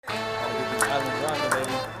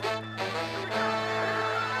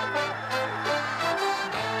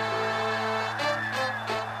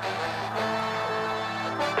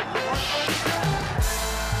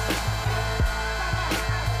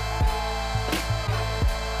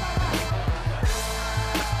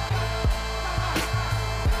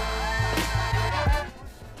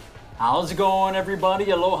How's it going, everybody?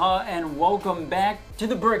 Aloha and welcome back to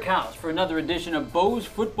the Brick House for another edition of Bo's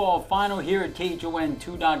Football Final here at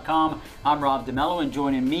KHON2.com. I'm Rob DeMello, and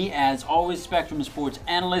joining me, as always, Spectrum Sports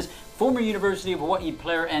analyst, former University of Hawaii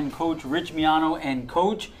player and coach Rich Miano. And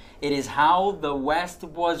Coach, it is how the West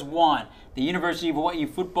was won. The University of Hawaii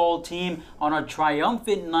football team on a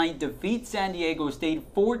triumphant night defeats San Diego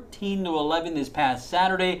State 14-11 this past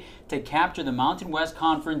Saturday to capture the Mountain West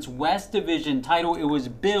Conference West Division title. It was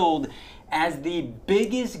billed as the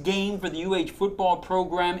biggest game for the UH football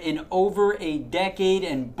program in over a decade,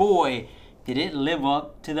 and boy, did it live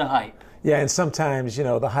up to the hype. Yeah, and sometimes, you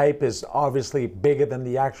know, the hype is obviously bigger than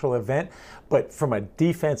the actual event, but from a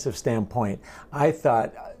defensive standpoint, I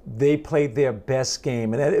thought they played their best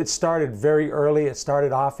game. And it started very early. It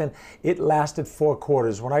started often. It lasted 4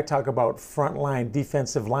 quarters. When I talk about frontline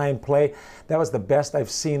defensive line play, that was the best I've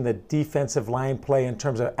seen the defensive line play in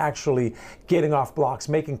terms of actually getting off blocks,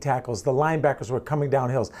 making tackles. The linebackers were coming down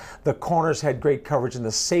hills. The corners had great coverage, and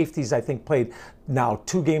the safeties, I think, played now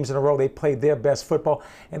 2 games in a row. They played their best football.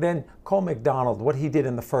 And then Cole McDonald, what he did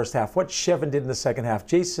in the first half, what Shevin did in the second half,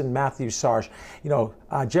 Jason Matthews-Sarge,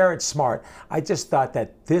 Jared Smart. I just thought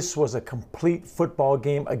that this was a complete football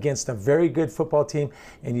game against a very good football team.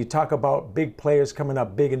 And you talk about big players coming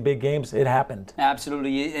up big in big games, it happened.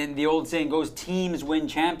 Absolutely. And the old saying goes, teams win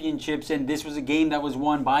championships. And this was a game that was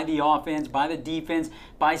won by the offense, by the defense,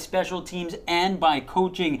 by special teams, and by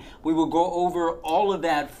coaching. We will go over all of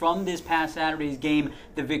that from this past Saturday's game,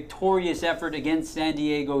 the victorious effort against San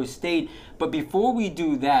Diego State. But before we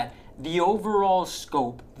do that, the overall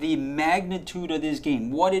scope, the magnitude of this game,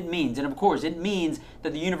 what it means. And of course, it means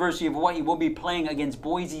that the University of Hawaii will be playing against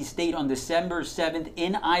Boise State on December 7th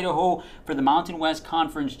in Idaho for the Mountain West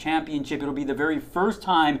Conference Championship. It'll be the very first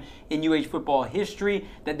time in UH football history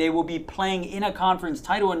that they will be playing in a conference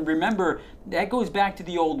title. And remember, that goes back to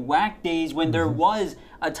the old WAC days when there was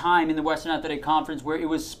a time in the Western Athletic Conference where it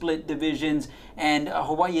was split divisions, and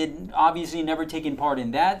Hawaii had obviously never taken part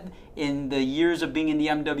in that. In the years of being in the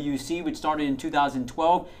MWC, which started in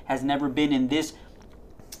 2012, has never been in this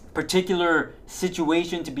particular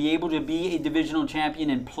situation to be able to be a divisional champion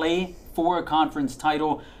and play for a conference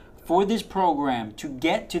title. For this program to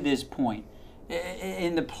get to this point,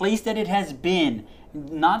 in the place that it has been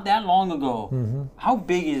not that long ago, how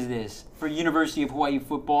big is this for University of Hawaii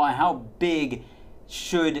football, and how big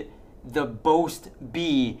should the boast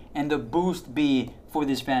be and the boost be for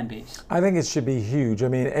this fan base? I think it should be huge. I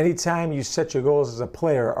mean, anytime you set your goals as a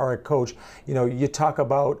player or a coach, you talk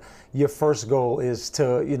about your first goal is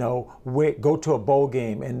to, go to a bowl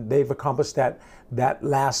game, and they've accomplished that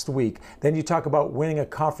last week. Then you talk about winning a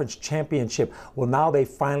conference championship. Well, now they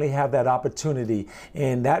finally have that opportunity,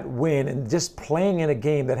 and that win and just playing in a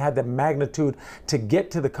game that had the magnitude to get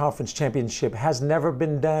to the conference championship has never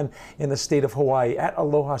been done in the state of Hawaii at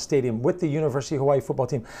Aloha Stadium with the University of Hawaii football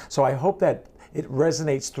team. So I hope that it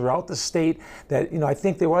resonates throughout the state, that, I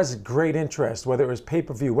think there was great interest, whether it was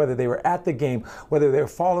pay-per-view, whether they were at the game, whether they were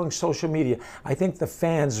following social media. I think the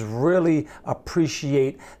fans really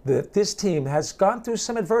appreciate that this team has gone through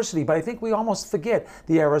some adversity, but I think we almost forget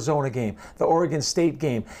the Arizona game, the Oregon State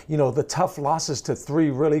game, the tough losses to 3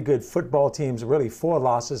 really good football teams, really 4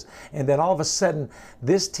 losses, and then all of a sudden,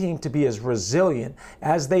 this team to be as resilient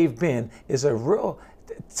as they've been is a real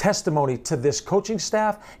testimony to this coaching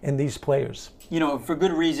staff and these players. For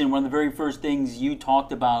good reason, one of the very first things you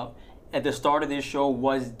talked about at the start of this show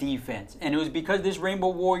was defense. And it was because this Rainbow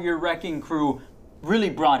Warrior Wrecking Crew really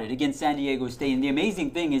brought it against San Diego State. And the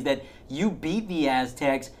amazing thing is that you beat the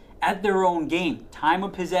Aztecs at their own game. Time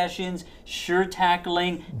of possessions, sure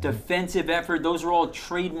tackling, defensive effort, those are all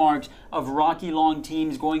trademarks of Rocky Long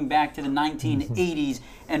teams going back to the 1980s.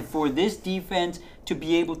 And for this defense to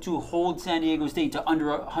be able to hold San Diego State to under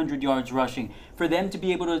 100 yards rushing, for them to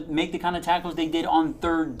be able to make the kind of tackles they did on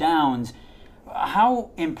third downs,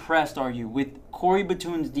 how impressed are you with Corey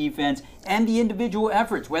Batoon's defense and the individual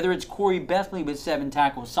efforts, whether it's Corey Bethley with 7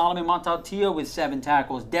 tackles, Solomon Matautia with 7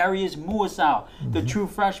 tackles, Darius Muasau, the true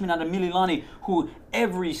freshman out of Mililani, who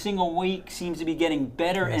every single week seems to be getting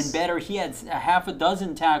better and better. He had a half a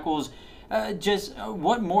dozen tackles.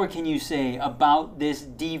 What more can you say about this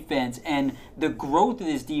defense and the growth of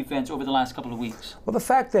this defense over the last couple of weeks? Well, the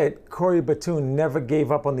fact that Corey Batoon never gave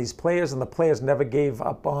up on these players and the players never gave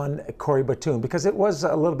up on Corey Batoon, because it was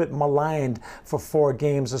a little bit maligned for 4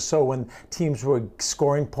 games or so when teams were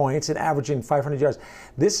scoring points and averaging 500 yards.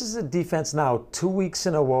 This is a defense now 2 weeks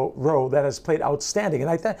in a row that has played outstanding.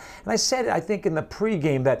 And I said, I think in the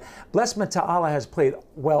pregame that Bless Mata'ala has played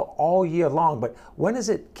well all year long, but when is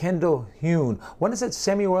it Kendall Hune? When is it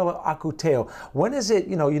Samuel Akuteo? When is it,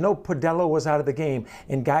 Podello was out of the game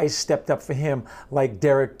and guys stepped up for him like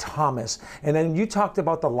Derek Thomas? And then you talked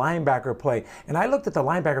about the linebacker play. And I looked at the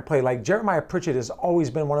linebacker play like Jeremiah Pritchett has always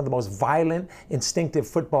been one of the most violent, instinctive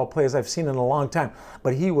football players I've seen in a long time.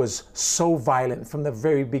 But he was so violent from the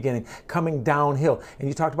very beginning, coming downhill. And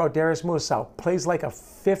you talked about Darius Muasau, plays like a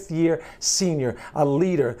fifth-year senior, a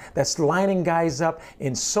leader that's lining guys up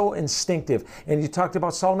and so instinctive. And you talked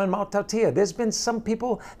about Solomon Mautatia. There's been some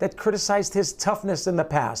people that criticized his toughness in the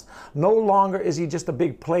past. No longer is he just a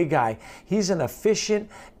big play guy. He's an efficient,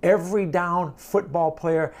 every down football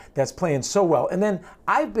player that's playing so well. And then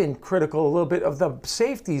I've been critical a little bit of the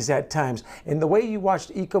safeties at times. And the way you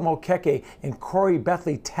watched Ika Mokeke and Corey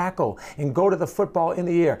Bethley tackle and go to the football in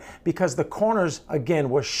the air, because the corners, again,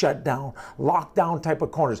 were shut down, lockdown type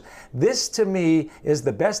of corners. This, to me, is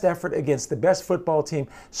the best effort against the best football team.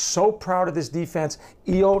 So proud of this defense.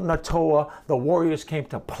 Io Natoa, the Warriors came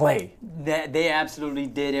to play. They absolutely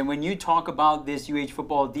did. And when you talk about this UH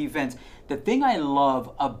football defense, the thing I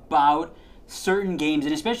love about certain games,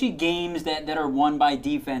 and especially games that are won by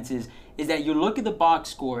defenses, is that you look at the box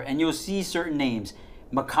score and you'll see certain names.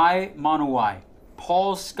 Makai Manuai,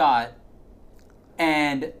 Paul Scott,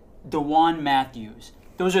 and DeJuan Matthews.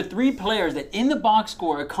 Those are three players that in the box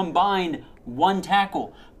score combined one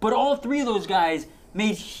tackle. But all three of those guys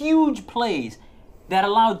made huge plays that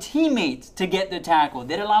allowed teammates to get the tackle,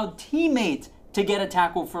 that allowed teammates to get a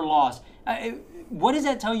tackle for loss. What does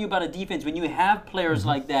that tell you about a defense when you have players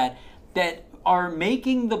like that are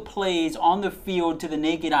making the plays on the field to the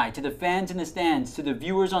naked eye, to the fans in the stands, to the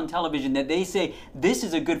viewers on television, that they say this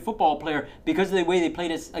is a good football player because of the way they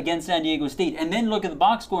played against San Diego State, and then look at the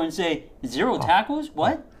box score and say, 0 tackles?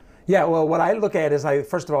 What? Yeah, well, what I look at is,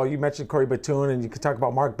 first of all, you mentioned Corey Batoon, and you could talk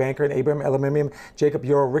about Mark Banker and Abraham Elamimian, Jacob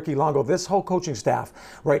Euro, Ricky Longo, this whole coaching staff,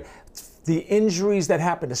 right? The injuries that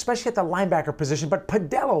happened, especially at the linebacker position, but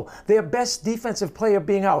Podello, their best defensive player,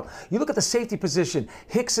 being out. You look at the safety position.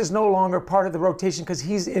 Hicks is no longer part of the rotation because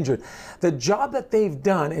he's injured. The job that they've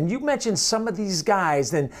done, and you mentioned some of these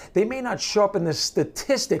guys, and they may not show up in the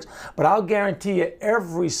statistics, but I'll guarantee you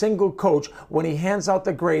every single coach, when he hands out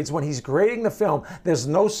the grades, when he's grading the film, there's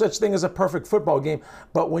no such thing as a perfect football game.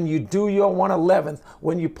 But when you do your 1/11th,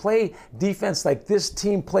 when you play defense like this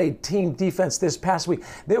team played team defense this past week,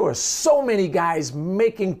 there were so many guys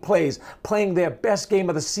making plays, playing their best game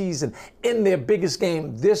of the season in their biggest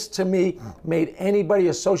game. This, to me, made anybody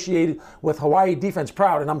associated with Hawaii defense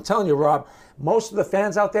proud. And I'm telling you, Rob, most of the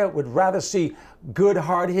fans out there would rather see good,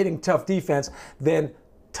 hard-hitting, tough defense than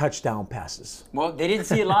touchdown passes. Well, they didn't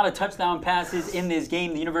see a lot of touchdown passes in this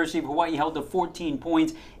game. The University of Hawaii held to 14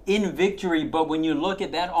 points in victory. But when you look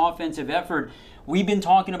at that offensive effort, we've been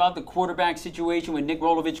talking about the quarterback situation when Nick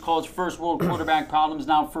Rolovich calls first world quarterback problems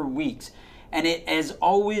now for weeks. And it has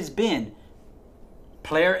always been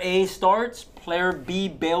player A starts, player B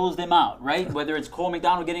bails them out, right? Whether it's Cole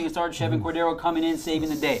McDonald getting a start, Chevan Cordero coming in, saving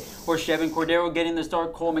the day. Or Chevan Cordero getting the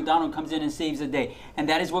start, Cole McDonald comes in and saves the day. And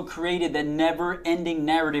that is what created the never-ending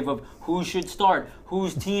narrative of who should start,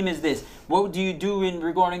 whose team is this, what do you do in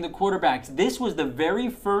regarding the quarterbacks. This was the very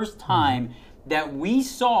first time that we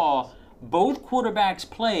saw both quarterbacks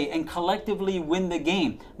play and collectively win the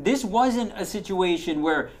game. This wasn't a situation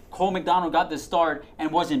where Cole McDonald got the start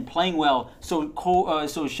and wasn't playing well, so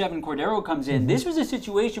Chevan Cordero comes in. This was a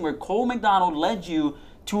situation where Cole McDonald led you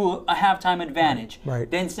to a halftime advantage. Right.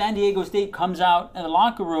 Then San Diego State comes out in the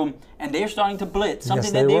locker room and they're starting to blitz,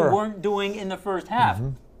 something that they weren't doing in the first half.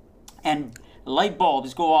 And light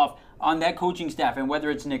bulbs go off on that coaching staff, and whether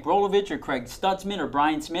it's Nick Rolovich or Craig Stutzman or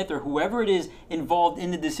Brian Smith or whoever it is involved in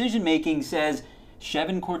the decision making says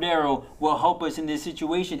Chevan Cordero will help us in this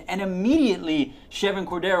situation. And immediately Chevan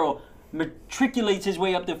Cordero matriculates his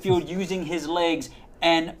way up the field using his legs,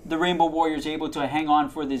 and the Rainbow Warriors are able to hang on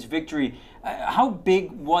for this victory. How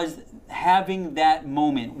big was having that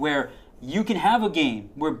moment where you can have a game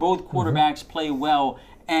where both quarterbacks play well,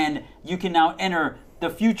 and you can now enter the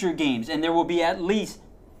future games, and there will be at least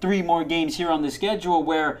 3 more games here on the schedule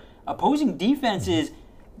where opposing defenses,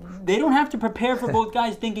 they don't have to prepare for both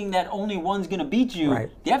guys thinking that only one's going to beat you. Right.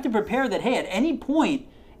 They have to prepare that, hey, at any point,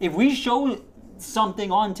 if we show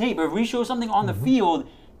something on tape, or if we show something on the field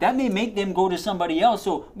that may make them go to somebody else.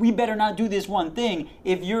 So we better not do this one thing.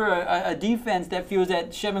 If you're a defense that feels that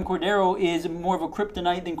Chevan Cordeiro is more of a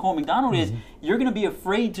kryptonite than Cole McDonald is, you're going to be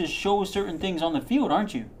afraid to show certain things on the field,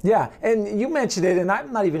 aren't you? Yeah, and you mentioned it, and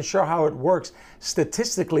I'm not even sure how it works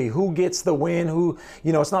statistically, who gets the win, who,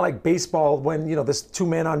 it's not like baseball when, there's two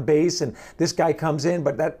men on base and this guy comes in,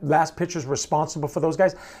 but that last pitcher's responsible for those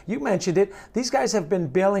guys. You mentioned it. These guys have been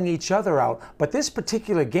bailing each other out, but this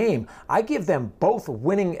particular game, I give them both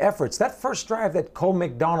winning efforts. That first drive that Cole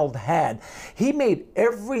McDonald had, he made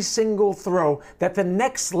every single throw that the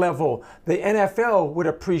next level, the NFL, would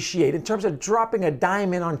appreciate in terms of dropping a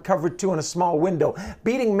dime in on cover 2 in a small window,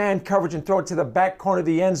 beating man coverage and throw it to the back corner of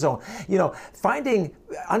the end zone.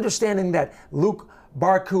 Understanding that Luke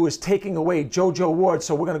Barku is taking away JoJo Ward,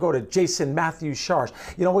 so we're going to go to Jason Matthews-Sharsh.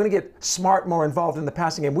 We're going to get Smart more involved in the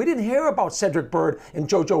passing game. We didn't hear about Cedric Byrd and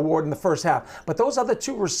JoJo Ward in the first half, but those other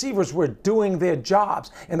two receivers were doing their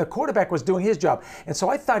jobs, and the quarterback was doing his job. And so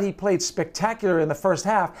I thought he played spectacular in the first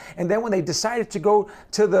half, and then when they decided to go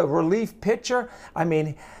to the relief pitcher,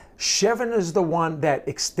 Chevan is the one that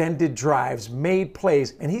extended drives, made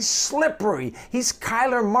plays, and he's slippery. He's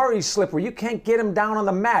Kyler Murray slippery. You can't get him down on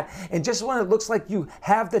the mat. And just when it looks like you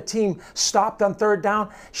have the team stopped on third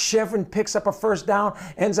down, Chevan picks up a first down,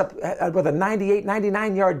 ends up with a 98,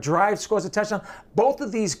 99-yard drive, scores a touchdown. Both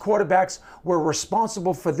of these quarterbacks were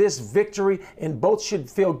responsible for this victory, and both should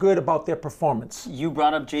feel good about their performance. You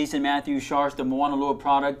brought up Jason Matthews-Sharsh, the Moanalua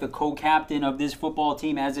product, the co-captain of this football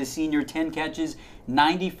team as a senior, 10 catches,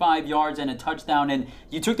 95 yards and a touchdown. And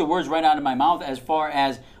you took the words right out of my mouth as far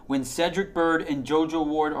as when Cedric Byrd and JoJo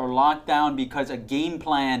Ward are locked down because a game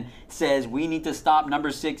plan says we need to stop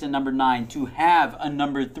number 6 and number 9, to have a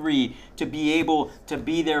number 3, to be able to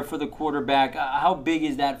be there for the quarterback. How big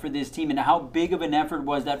is that for this team, and how big of an effort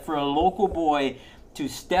was that for a local boy to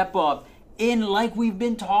step up in, like we've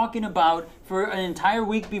been talking about for an entire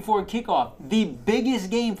week before kickoff, the biggest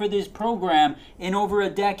game for this program in over a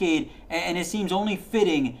decade, and it seems only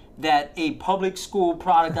fitting that a public school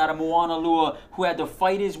product out of Moanalua, who had to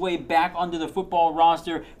fight his way back onto the football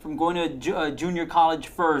roster from going to junior college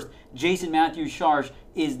first, Jason Matthews-Sharsh,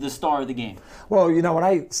 is the star of the game. Well, when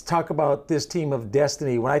I talk about this team of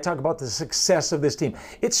destiny, when I talk about the success of this team,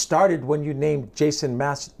 it started when you named Jason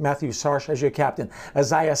Matthews-Sharsh as your captain,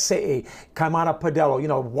 Isaiah Se'e, Kaimana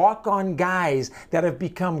Padello, walk-on guys that have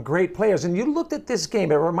become great players. And you looked at this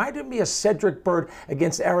game, it reminded me of Cedric Byrd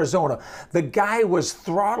against Arizona. The guy was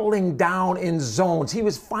throttling down in zones. He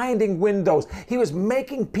was finding windows. He was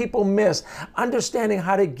making people miss, understanding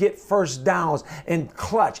how to get first downs and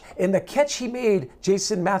clutch. And the catch he made,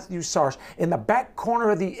 Jason Matthews-Sharsh, in the back corner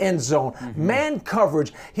of the end zone, man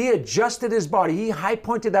coverage, he adjusted his body, he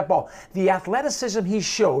high-pointed that ball. The athleticism he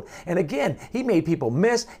showed, and again, he made people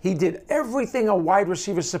miss. He did everything a wide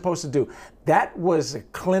receiver is supposed to do. That was a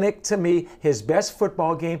clinic to me, his best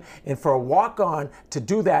football game, and for a walk-on to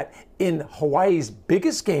do that in Hawaii's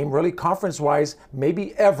biggest game, really conference-wise,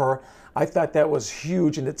 maybe ever, I thought that was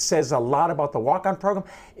huge, and it says a lot about the walk-on program.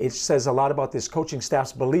 It says a lot about this coaching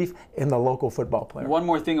staff's belief in the local football player. One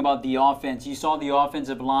more thing about the offense. You saw the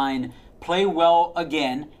offensive line play well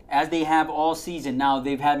again, as they have all season. Now,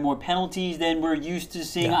 they've had more penalties than we're used to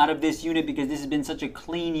seeing out of this unit because this has been such a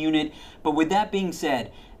clean unit. But with that being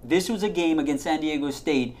said, this was a game against San Diego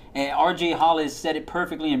State, and R.J. Hollis said it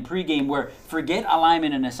perfectly in pregame, where forget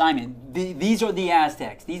alignment and assignment. These are the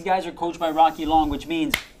Aztecs. These guys are coached by Rocky Long, which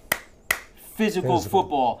means physical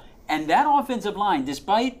football. And that offensive line,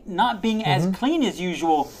 despite not being as clean as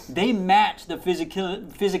usual, they match the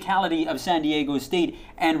physicality of San Diego State.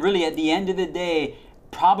 And really, at the end of the day,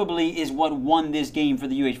 probably is what won this game for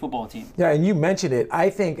the UH football team. Yeah, and you mentioned it. I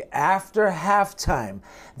think after halftime,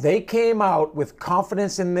 they came out with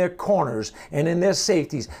confidence in their corners and in their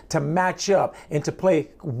safeties to match up and to play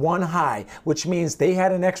one high, which means they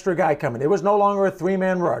had an extra guy coming. It was no longer a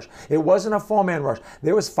 3-man rush. It wasn't a 4-man rush.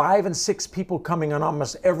 There was 5 and 6 people coming on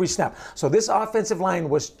almost every snap. So this offensive line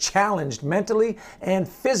was challenged mentally and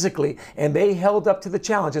physically, and they held up to the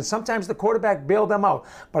challenge. And sometimes the quarterback bailed them out.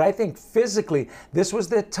 But I think physically, this was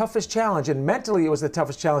the toughest challenge, and mentally it was the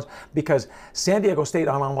toughest challenge because San Diego State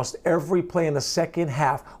on almost every play in the second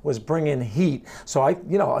half was bringing heat. So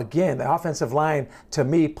again, the offensive line to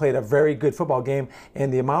me played a very good football game,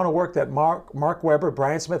 and the amount of work that Mark Weber,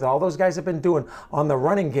 Brian Smith, all those guys have been doing on the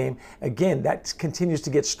running game, again, that continues to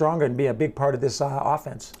get stronger and be a big part of this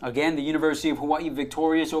offense. Again, the University of Hawaii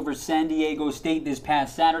victorious over San Diego State this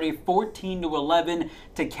past Saturday, 14-11,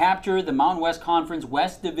 to capture the Mountain West Conference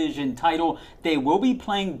West Division title. They will be be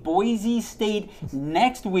playing Boise State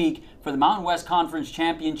next week for the Mountain West Conference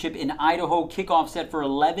Championship in Idaho. Kickoff set for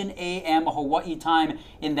 11 a.m. Hawaii time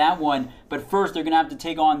in that one. But first, they're going to have to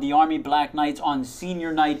take on the Army Black Knights on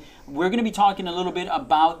senior night. We're going to be talking a little bit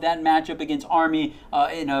about that matchup against Army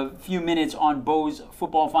in a few minutes on Bo's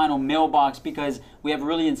Football Final mailbox, because we have a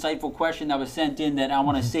really insightful question that was sent in that I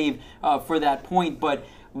want to save for that point. But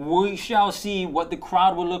we shall see what the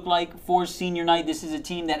crowd will look like for senior night. This is a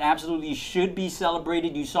team that absolutely should be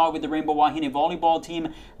celebrated. You saw it with the Rainbow Wahine volleyball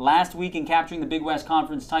team last week in capturing the Big West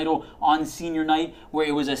Conference title on senior night, where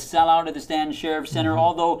it was a sellout at the Stan Sheriff Center.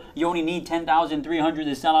 Although you only need 10,300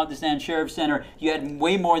 to sell out the Stan Sheriff Center, you had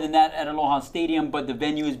way more than that at Aloha Stadium, but the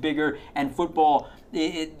venue is bigger, and football,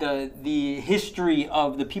 the history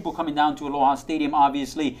of the people coming down to Aloha Stadium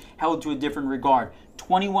obviously held to a different regard.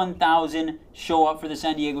 21,000 show up for the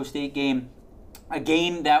San Diego State game, a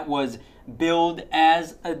game that was billed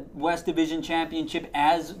as a West Division championship,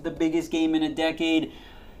 as the biggest game in a decade.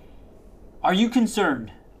 Are you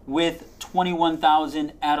concerned with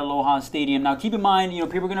 21,000 at Aloha Stadium? Now, keep in mind,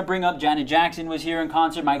 people are going to bring up Janet Jackson was here in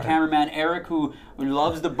concert. My cameraman Eric, who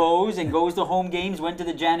loves the Bows and goes to home games, went to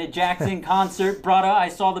the Janet Jackson concert. Brada, I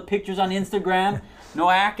saw the pictures on Instagram. No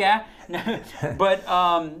aka. But,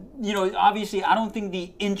 obviously, I don't think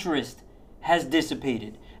the interest has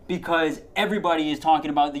dissipated, because everybody is talking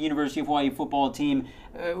about the University of Hawaii football team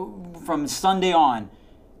from Sunday on.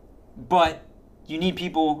 But you need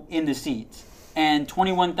people in the seats. And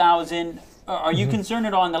 21,000, are you concerned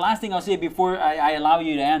at all? And the last thing I'll say before I allow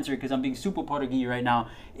you to answer, because I'm being super Portuguese right now,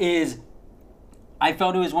 is I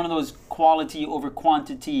felt it was one of those quality over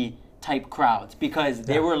quantity type crowds, because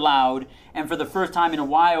they were loud. And for the first time in a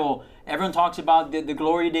while, everyone talks about the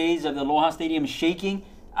glory days of the Aloha Stadium shaking.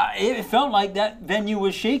 It felt like that venue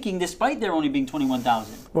was shaking despite there only being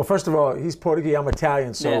 21,000. Well, first of all, he's Portuguese, I'm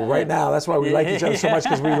Italian, so right now that's why we like each other so much,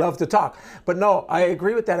 because we love to talk. But no, I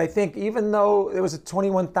agree with that. I think even though it was a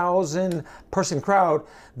 21,000 person crowd,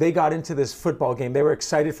 they got into this football game. They were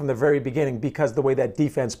excited from the very beginning because the way that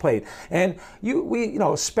defense played. And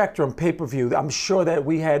Spectrum pay-per-view, I'm sure that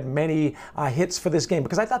we had many hits for this game,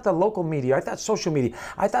 because I thought the local media, I thought social media,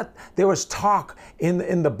 I thought there was talk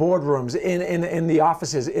in the boardrooms, in the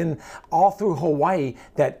offices, in all through Hawaii,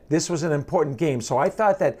 that this was an important game. So I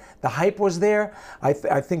thought that the hype was there. I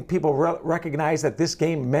think people recognize that this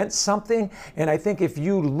game meant something. And I think if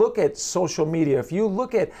you look at social media, if you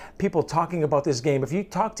look at people talking about this game, if you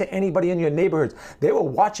talk to anybody in your neighborhoods, they were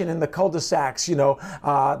watching in the cul-de-sacs,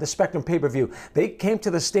 the Spectrum pay-per-view. They came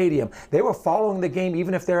to the stadium. They were following the game,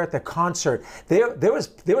 even if they're at the concert. There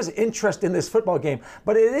was interest in this football game.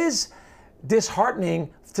 But it is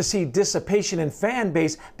disheartening to see dissipation in fan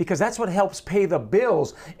base, because that's what helps pay the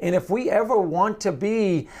bills. And if we ever want to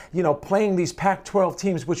be, playing these Pac-12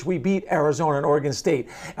 teams, which we beat Arizona and Oregon State,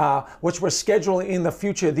 which we're scheduling in the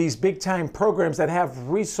future, these big-time programs that have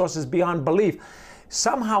resources beyond belief,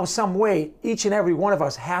 somehow, some way, each and every one of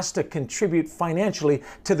us has to contribute financially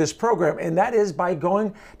to this program, and that is by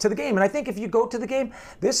going to the game. And I think if you go to the game,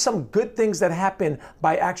 there's some good things that happen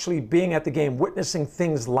by actually being at the game, witnessing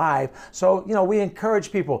things live. So, we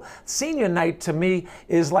encourage people. Senior night, to me,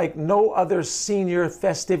 is like no other senior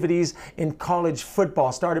festivities in college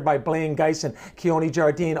football, started by Blaine Geis and Keone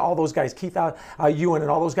Jardine, all those guys, Keith Ewan and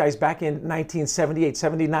all those guys back in 1978,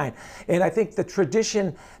 79. And I think the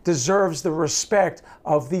tradition deserves the respect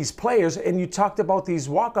of these players. And you talked about these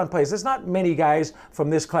walk-on players. There's not many guys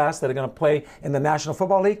from this class that are going to play in the National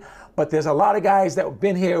Football League, but there's a lot of guys that have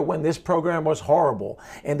been here when this program was horrible,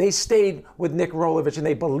 and they stayed with Nick Rolovich, and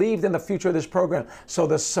they believed in the future of this program. So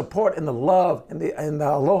the support and the love and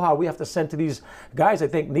the aloha we have to send to these guys, I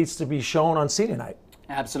think, needs to be shown on senior night.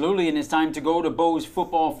 Absolutely, and it's time to go to Bo's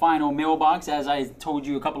Football Final mailbox, as I told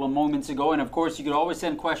you a couple of moments ago. And of course, you could always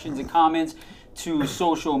send questions and comments to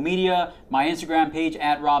social media, my Instagram page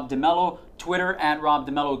at Rob DeMello, Twitter at Rob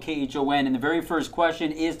DeMello, KHON. And the very first question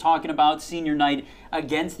is talking about senior night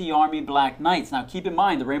against the Army Black Knights. Now, keep in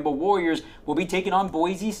mind, the Rainbow Warriors will be taking on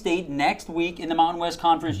Boise State next week in the Mountain West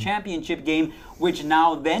Conference Championship game, which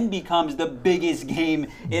now then becomes the biggest game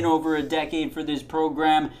in over a decade for this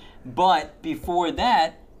program. But before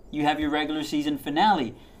that, you have your regular season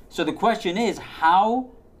finale. So the question is,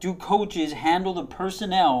 how do coaches handle the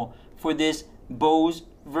personnel for this Bows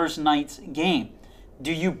versus Knights game?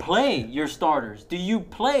 Do you play your starters? Do you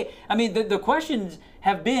play? I mean, the questions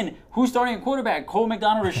have been, who's starting at quarterback, Cole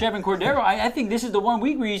McDonald or Chevan Cordeiro? I think this is the one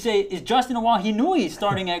week where you say, is Justin Awahinui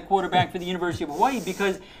starting at quarterback for the University of Hawaii?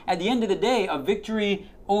 Because at the end of the day, a victory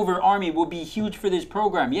over Army will be huge for this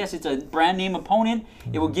program. Yes, it's a brand name opponent.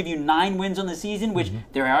 It will give you 9 wins on the season, which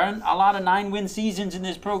there aren't a lot of 9-win seasons in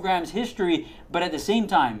this program's history. But at the same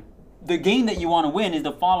time, the game that you want to win is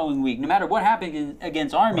the following week. No matter what happens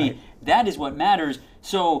against Army, that is what matters.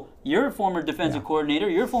 So you're a former defensive coordinator,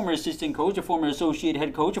 you're a former assistant coach, a former associate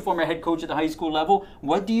head coach, a former head coach at the high school level.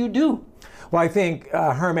 What do you do? Well, I think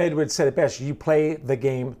Herm Edwards said it best. You play the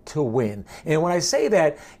game to win. And when I say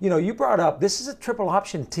that, you brought up, this is a triple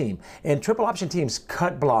option team. And triple option teams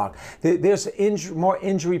cut block. There's more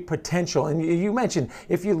injury potential. And you mentioned,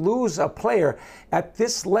 if you lose a player at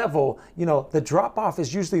this level, the drop-off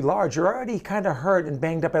is usually large. You're already kind of hurt and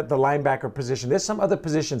banged up at the linebacker position. There's some other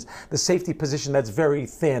positions, the safety position, that's very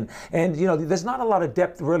thin. And, there's not a lot of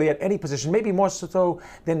depth really at any position, maybe more so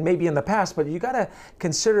than maybe in the past. But you got to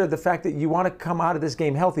consider the fact that you want to come out of this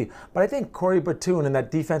game healthy. But I think Corey Batoon and that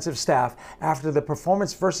defensive staff, after the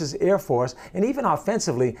performance versus Air Force, and even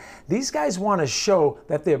offensively, these guys want to show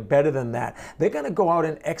that they're better than that. They're going to go out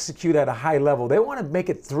and execute at a high level. They want to make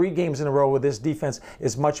it 3 games in a row where this defense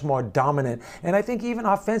is much more dominant. And I think even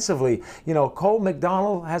offensively, Cole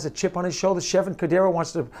McDonald has a chip on his shoulder. Chevan Cordeiro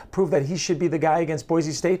wants to prove that he should be the guy against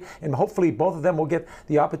Boise State, and hopefully both of them will get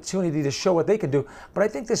the opportunity to show what they can do. But I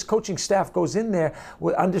think this coaching staff goes in there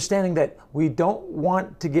with understanding that we don't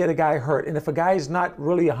want to get a guy hurt. And if a guy is not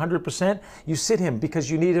really 100%, you sit him because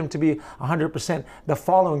you need him to be 100% the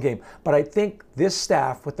following game. But I think this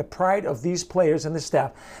staff, with the pride of these players and the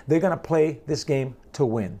staff, they're going to play this game to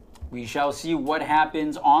win. We shall see what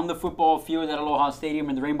happens on the football field at Aloha Stadium,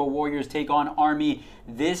 and the Rainbow Warriors take on Army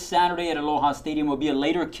this Saturday at Aloha Stadium. Will be a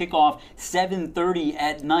later kickoff, 7:30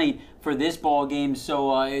 at night for this ball game.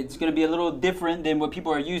 So it's going to be a little different than what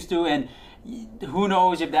people are used to, and who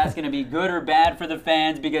knows if that's going to be good or bad for the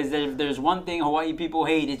fans, because there's one thing Hawaii people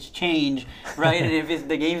hate, it's change, right? And if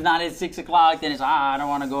the game's not at 6 o'clock, then it's, I don't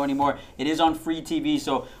want to go anymore. It is on free TV,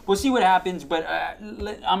 so we'll see what happens, but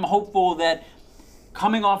I'm hopeful that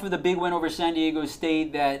coming off of the big win over San Diego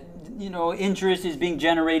State, that interest is being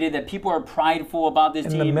generated, that people are prideful about this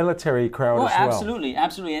team. And the military crowd as well. Absolutely.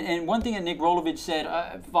 And one thing that Nick Rolovich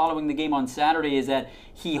said following the game on Saturday is that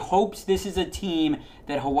he hopes this is a team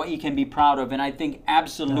that Hawaii can be proud of. And I think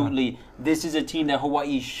absolutely this is a team that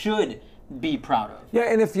Hawaii should be proud of. Yeah,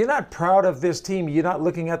 and if you're not proud of this team, you're not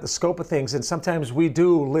looking at the scope of things. And sometimes we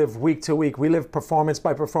do live week to week. We live performance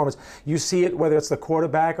by performance. You see it whether it's the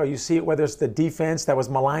quarterback, or you see it whether it's the defense that was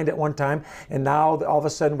maligned at one time, and now all of a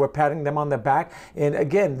sudden we're patting them on the back. And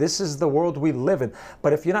again, this is the world we live in.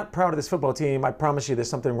 But if you're not proud of this football team, I promise you there's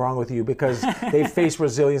something wrong with you, because they've faced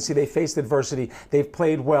resiliency, they've faced adversity, they've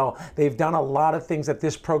played well, they've done a lot of things that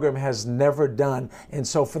this program has never done. And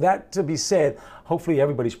so for that to be said, hopefully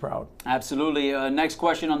everybody's proud. Absolutely. Next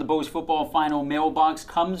question on the Bo's Football Final mailbox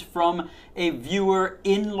comes from a viewer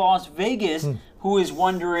in Las Vegas who is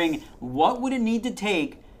wondering, what would it need to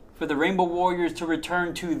take for the Rainbow Warriors to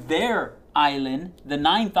return to their island, the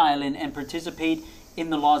 9th island, and participate in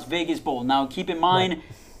the Las Vegas Bowl? Now, keep in mind,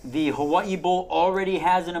 the Hawaii Bowl already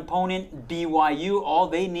has an opponent, BYU. All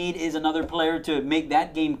they need is another player to make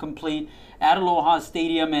that game complete at Aloha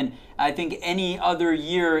Stadium, and I think any other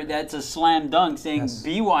year that's a slam dunk, saying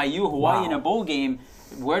BYU, Hawaii in a bowl game,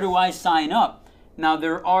 where do I sign up? Now,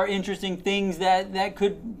 there are interesting things that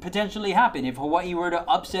could potentially happen. If Hawaii were to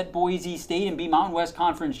upset Boise State and be Mountain West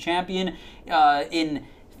Conference champion, in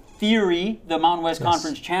theory, the Mountain West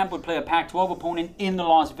Conference champ would play a Pac-12 opponent in the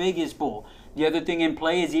Las Vegas Bowl. The other thing in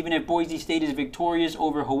play is, even if Boise State is victorious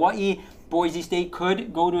over Hawaii, Boise State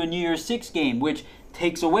could go to a New Year's Six game, which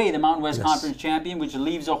takes away the Mountain West Conference champion, which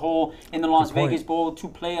leaves a hole in the Las Vegas Bowl to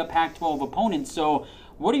play a Pac-12 opponent. So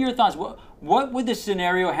what are your thoughts? What would the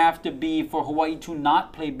scenario have to be for Hawaii to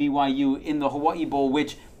not play BYU in the Hawaii Bowl,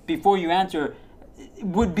 which, before you answer,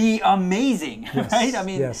 would be amazing, right? I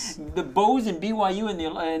mean, the Bows and BYU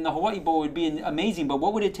in the Hawaii Bowl would be amazing, but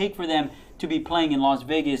what would it take for them to be playing in Las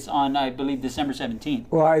Vegas on, I believe, December 17th?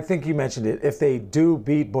 Well, I think you mentioned it. If they do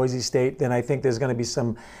beat Boise State, then I think there's going to be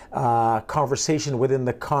some conversation within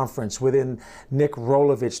the conference, within Nick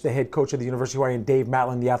Rolovich, the head coach of the University of Hawaii, and Dave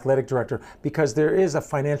Matlin, the athletic director, because there is a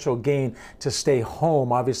financial gain to stay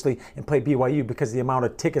home, obviously, and play BYU, because of the amount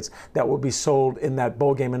of tickets that will be sold in that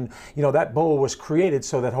bowl game. And, that bowl was created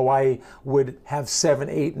so that Hawaii would have 7,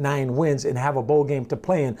 8, 9 wins and have a bowl game to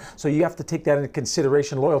play in. So you have to take that into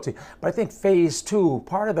consideration, loyalty. But I think think phase two,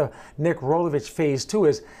 part of the Nick Rolovich phase two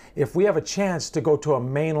is if we have a chance to go to a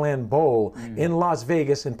mainland bowl in Las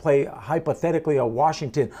Vegas and play hypothetically a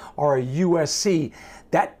Washington or a USC,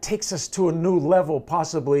 that takes us to a new level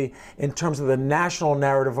possibly in terms of the national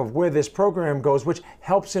narrative of where this program goes, which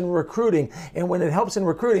helps in recruiting. And when it helps in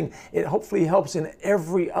recruiting, it hopefully helps in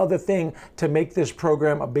every other thing to make this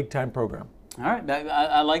program a big-time program. All right,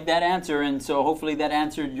 I like that answer, and so hopefully that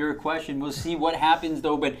answered your question. We'll see what happens,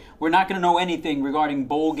 though, but we're not going to know anything regarding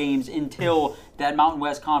bowl games until that Mountain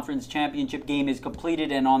West Conference Championship game is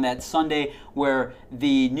completed, and on that Sunday where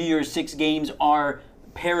the New Year's Six games are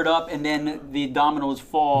paired up, and then the dominoes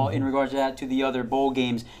fall in regards to that to the other bowl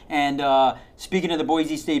games. And speaking of the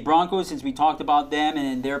Boise State Broncos, since we talked about them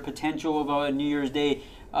and their potential of a New Year's Day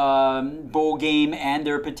bowl game and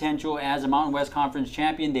their potential as a Mountain West Conference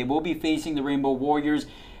champion, they will be facing the Rainbow Warriors.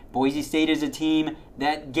 Boise State is a team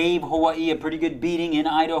that gave Hawaii a pretty good beating in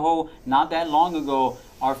Idaho not that long ago.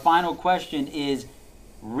 Our final question is,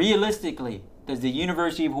 realistically, does the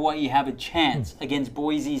University of Hawaii have a chance against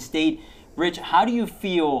Boise State? Rich, how do you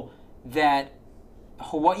feel that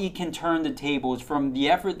Hawaii can turn the tables from the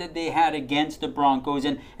effort that they had against the Broncos?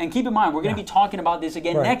 And keep in mind, we're going to be talking about this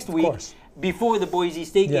again next week before the Boise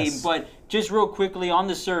State game. But just real quickly, on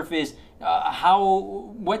the surface,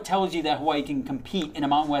 what tells you that Hawaii can compete in a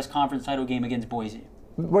Mountain West Conference title game against Boise?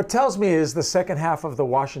 What tells me is the second half of the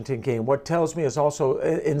Washington game. What tells me is also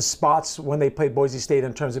in spots when they played Boise State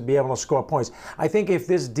in terms of being able to score points. I think if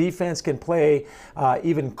this defense can play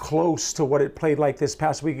even close to what it played like this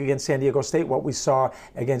past week against San Diego State, what we saw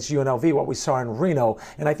against UNLV, what we saw in Reno,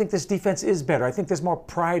 and I think this defense is better. I think there's more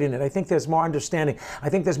pride in it. I think there's more understanding. I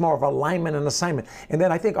think there's more of alignment and assignment. And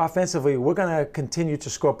then I think offensively, we're going to continue to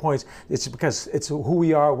score points. It's because it's who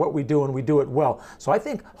we are, what we do, and we do it well. So I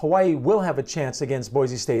think Hawaii will have a chance against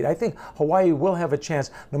Boise State. I think Hawaii will have a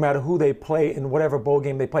chance no matter who they play in whatever bowl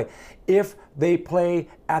game they play, if they play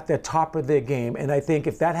at the top of their game. And I think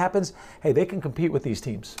if that happens, hey, they can compete with these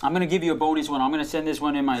teams. I'm going to give you a bonus one. I'm going to send this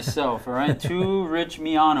one in myself, all right? To Rich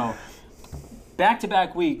Miano.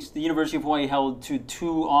 Back-to-back weeks, the University of Hawaii held to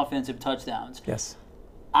 2 offensive touchdowns. Yes.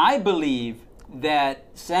 I believe that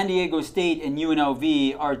San Diego State and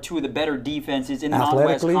UNLV are 2 of the better defenses in the Mountain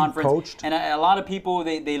West Conference. Coached. And a lot of people,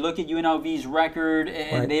 they look at UNLV's record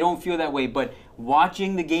and they don't feel that way. But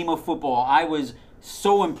watching the game of football, I was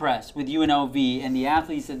so impressed with UNLV and the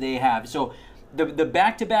athletes that they have. So the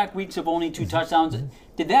back-to-back weeks of only 2 touchdowns,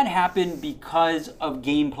 did that happen because of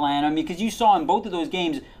game plan? I mean, because you saw in both of those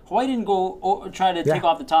games, Hawaii didn't go try to take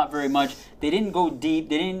off the top very much. They didn't go deep.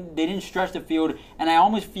 They didn't stretch the field. And I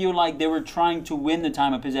almost feel like they were trying to win the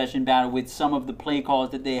time of possession battle with some of the play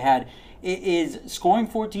calls that they had. Is scoring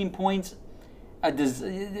 14 points a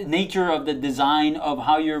nature of the design of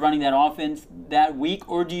how you're running that offense that week,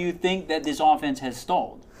 or do you think that this offense has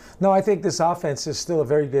stalled? No, I think this offense is still a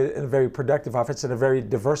very good and very productive offense and a very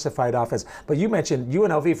diversified offense. But you mentioned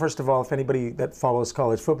UNLV, first of all, if anybody that follows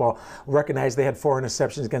college football recognized they had 4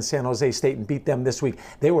 interceptions against San Jose State and beat them this week.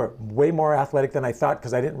 They were way more athletic than I thought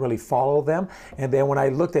because I didn't really follow them. And then when I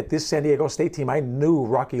looked at this San Diego State team, I knew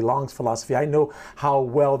Rocky Long's philosophy. I knew how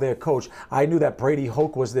well they're coached. I knew that Brady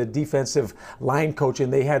Hoke was the defensive line coach,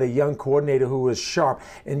 and they had a young coordinator who was sharp.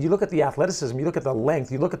 And you look at the athleticism, you look at the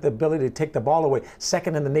length, you look at the ability to take the ball away,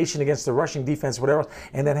 second in the nation against the rushing defense, whatever else,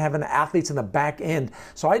 and then having athletes in the back end.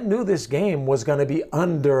 So I knew this game was going to be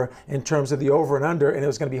under in terms of the over and under, and it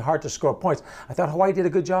was going to be hard to score points. I thought Hawaii did a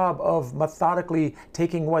good job of methodically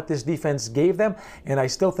taking what this defense gave them, and I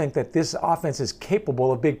still think that this offense is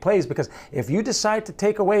capable of big plays, because if you decide to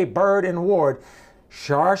take away Bird and Ward,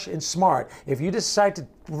 Sharsh and Smart, if you decide to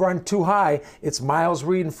run too high, it's Miles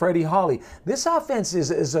Reed and Freddie Hawley. This offense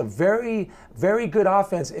is a very, very good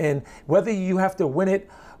offense, and whether you have to win it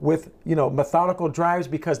with methodical drives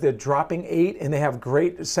because they're dropping 8 and they have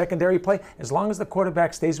great secondary play, as long as the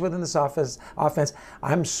quarterback stays within this offense,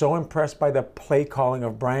 I'm so impressed by the play calling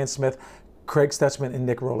of Brian Smith, Craig Stutzman, and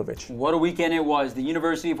Nick Rolovich. What a weekend it was. The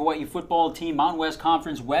University of Hawaii football team, Mountain West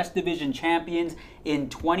Conference West Division champions in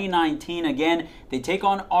 2019. Again, they take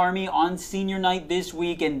on Army on senior night this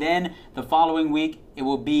week, and then the following week it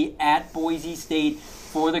will be at Boise State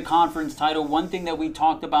for the conference title. One thing that we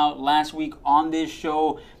talked about last week on this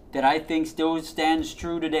show that I think still stands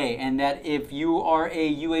true today, and that if you are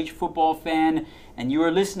a UH football fan and you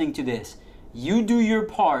are listening to this, you do your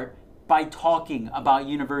part by talking about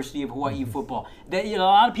University of Hawaii football. That, a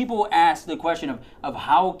lot of people ask the question of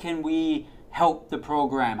how can we help the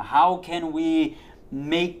program? How can we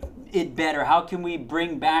make it better? How can we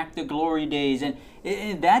bring back the glory days? And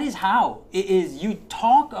that is how. It is, you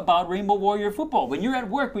talk about Rainbow Warrior football. When you're at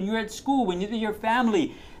work, when you're at school, when you're with your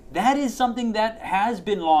family, That is something that has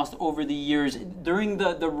been lost over the years during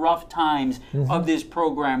the rough times of this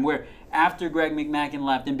program, where after Greg McMackin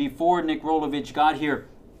left and before Nick Rolovich got here,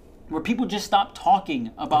 where people just stopped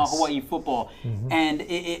talking about Hawaii football. And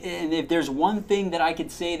if there's one thing that I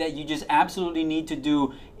could say that you just absolutely need to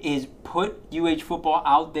do is put UH football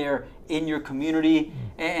out there in your community.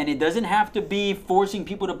 And it doesn't have to be forcing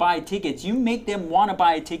people to buy tickets. You make them want to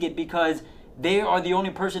buy a ticket because they are the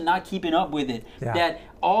only person not keeping up with it. That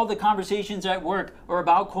all the conversations at work are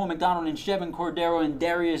about Cole McDonald and Chevin Cordero and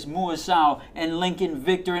Darius Muasau and Lincoln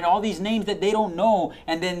Victor and all these names that they don't know,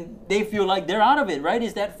 and then they feel like they're out of it, right?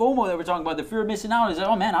 It's that FOMO that we're talking about, the fear of missing out. Is like,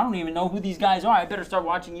 oh man, I don't even know who these guys are. I better start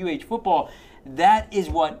watching UH football. That is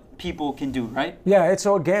what people can do, right? Yeah, it's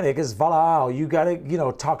organic. It's vala'au. You got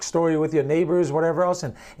to, talk story with your neighbors, whatever else,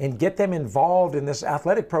 and get them involved in this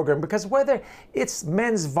athletic program. Because whether it's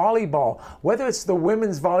men's volleyball, whether it's the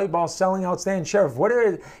women's volleyball selling out Stan Sheriff,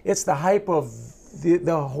 whether it's the hype of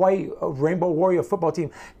the Hawaii Rainbow Warrior football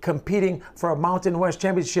team competing for a Mountain West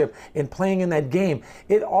championship and playing in that game,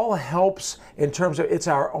 it all helps in terms of it's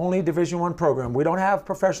our only Division I program. We don't have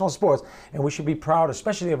professional sports, and we should be proud,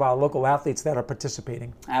 especially of our local athletes that are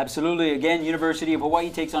participating. Absolutely. Again, University of Hawaii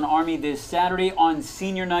takes on Army this Saturday on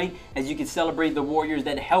senior night, as you can celebrate the Warriors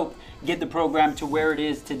that helped get the program to where it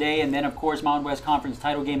is today. And then, of course, Mountain West Conference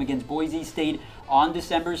title game against Boise State on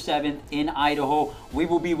December 7th in Idaho. We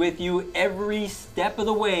will be with you every step of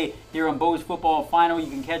the way here on Bo's Football Final. You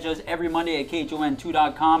can catch us every Monday at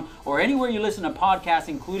KHON2.com or anywhere you listen to podcasts,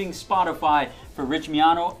 including Spotify. For Rich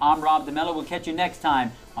Miano, I'm Rob DeMello. We'll catch you next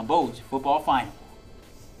time on Bo's Football Final.